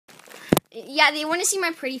Yeah, they want to see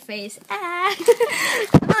my pretty face. Ah.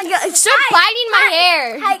 Oh my God, stop biting my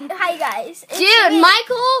hair. Hi guys. It's Dude, me.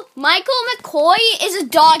 Michael McCoy is a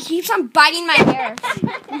dog. He keeps on biting my hair.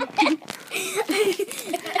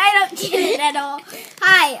 I don't get it at all.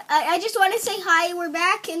 Hi, I just want to say hi. We're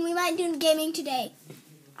back, and we might do gaming today.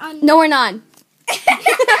 No, we're not.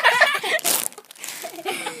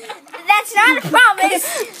 That's not a promise.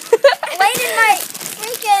 Landon might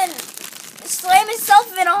freaking slam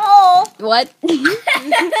himself in a hole. What?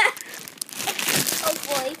 Oh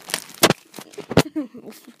boy.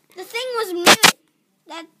 The thing was mute.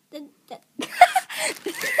 That.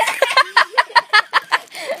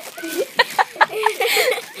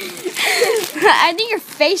 I think your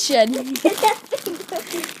face should.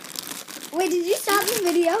 Wait, did you stop the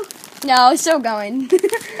video? No, it's still going.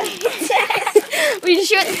 We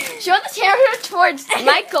just show the camera towards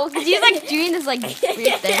Michael because he's like doing this like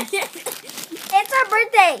weird thing. It's our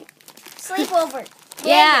birthday sleepover.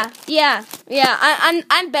 Yeah.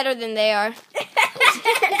 I'm better than they are.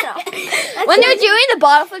 No. When they were doing the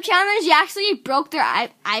bottle flip challenge, you actually broke their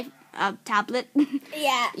tablet.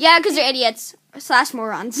 Yeah. Yeah, because they're idiots /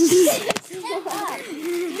 morons.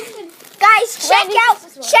 Guys,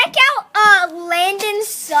 check out Landon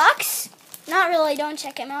Sucks. Not really, don't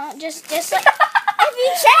check him out. Just like if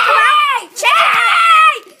you check him out, check him out.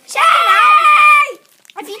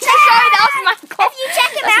 If you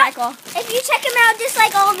check him out, just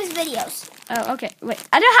like all of his videos. Oh, okay. Wait,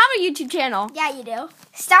 I don't have a YouTube channel. Yeah, you do.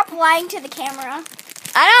 Stop lying to the camera.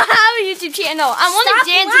 I don't have a YouTube channel. I'm only Stop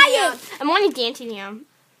dancing lying. him. I'm only dancing him.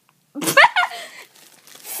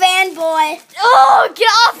 Fanboy. Oh, get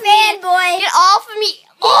off me! Fanboy. Get off of me!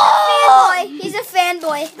 Oh! Fanboy. He's a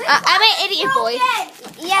fanboy. I'm an idiot boy.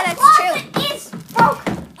 Yeah, that's true. It's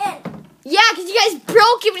broken. Yeah, because you guys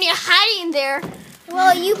broke it when you're hiding there.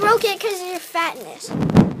 Well, you broke it because of your fatness.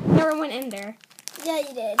 Never went in there. Yeah,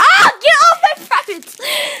 you did. Ah! Get off my privates!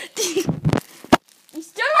 You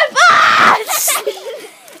stole my balls!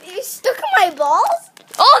 You stuck in my balls?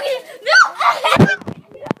 Oh, no!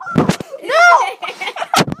 No!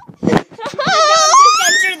 Just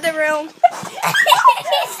entered the room.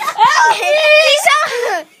 Help me!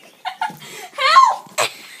 Help!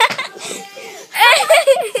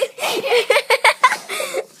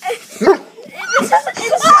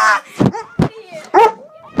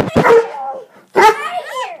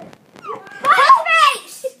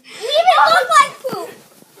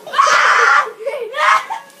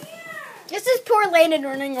 This is poor Landon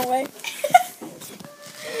running away.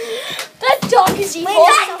 That dog is evil.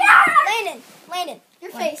 Landon,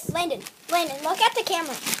 your face. Landon, look at the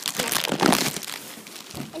camera.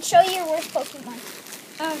 And show your worst Pokemon.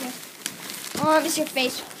 Oh, okay. Oh, this is your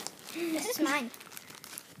face. This is mine.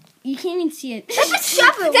 You can't even see it. That's a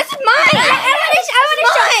shovel. That's mine. I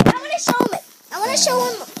want to show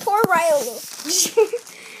him poor Ryolu.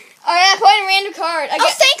 Alright, I put in a random card.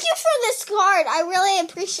 Thank you for this card. I really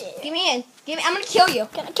appreciate it. Give me in. I'm gonna kill you.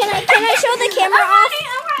 Can I show the camera off?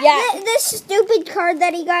 Yeah. This stupid card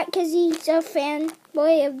that he got because he's a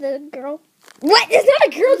fanboy of the girl. What? It's not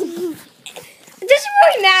a girl. It doesn't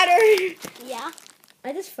really matter. Yeah.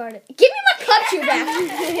 I just farted. Give me my Cupchew back.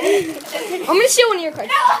 I'm gonna steal one of your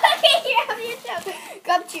cards.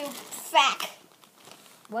 Cupchew, fact.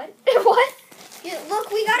 What? What? Yeah, look,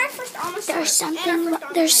 we got our first almost.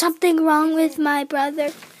 There's something wrong with my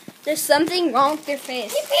brother. There's something wrong with your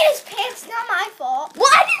face. He peed his pants. Not my fault.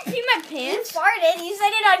 What? I didn't pee my You pants. farted. You said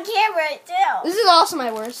it on camera too. This is also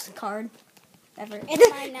my worst card ever. It's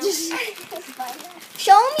mine now.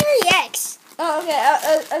 Show him your EX. Oh, okay.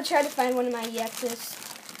 I'll try to find one of my EXs.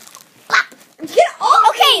 Get off!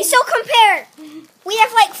 Okay, so compare. We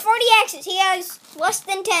have like 40 X's. He has less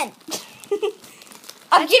than 10.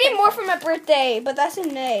 I'm getting more for my birthday, but that's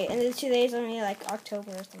in May, and then today's only like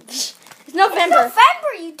October or something. It's November. It's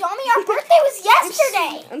November. You told me our birthday was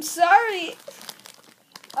yesterday. I'm sorry.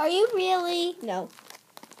 Are you really? No.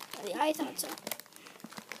 I thought so.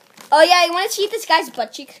 Oh yeah, you want to cheat this guy's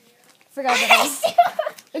butt cheek? Forgot about that.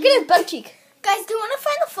 Look at his butt cheek. Guys, do you want to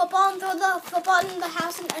find the football and throw the football in the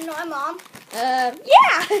house and annoy my mom?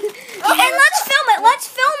 Yeah. Okay, let's film it. Let's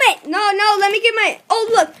film it. No, let me get my. Oh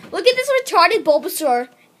look at this retarded Bulbasaur.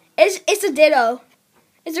 It's a Ditto.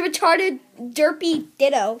 It's a retarded derpy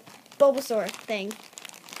Ditto Bulbasaur thing.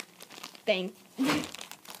 Like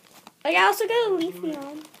I also got a Leafy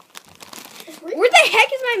on. Where the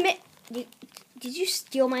heck is my Did you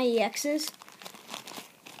steal my EXs?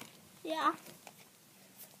 Yeah.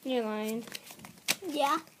 You're lying.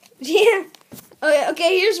 Yeah. Yeah.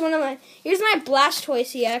 Okay, here's my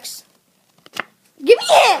Blastoise EX. Give me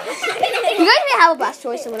it! You guys may have a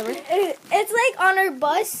Blastoise or whatever. It's like on our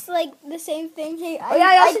bus, like the same thing.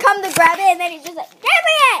 I come to grab it, and then he just like, give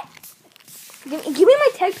me it! Give me my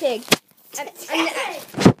tech pig.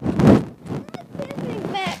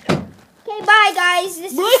 Okay, bye guys.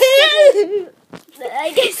 This is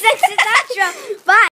I guess that's the outro. Bye.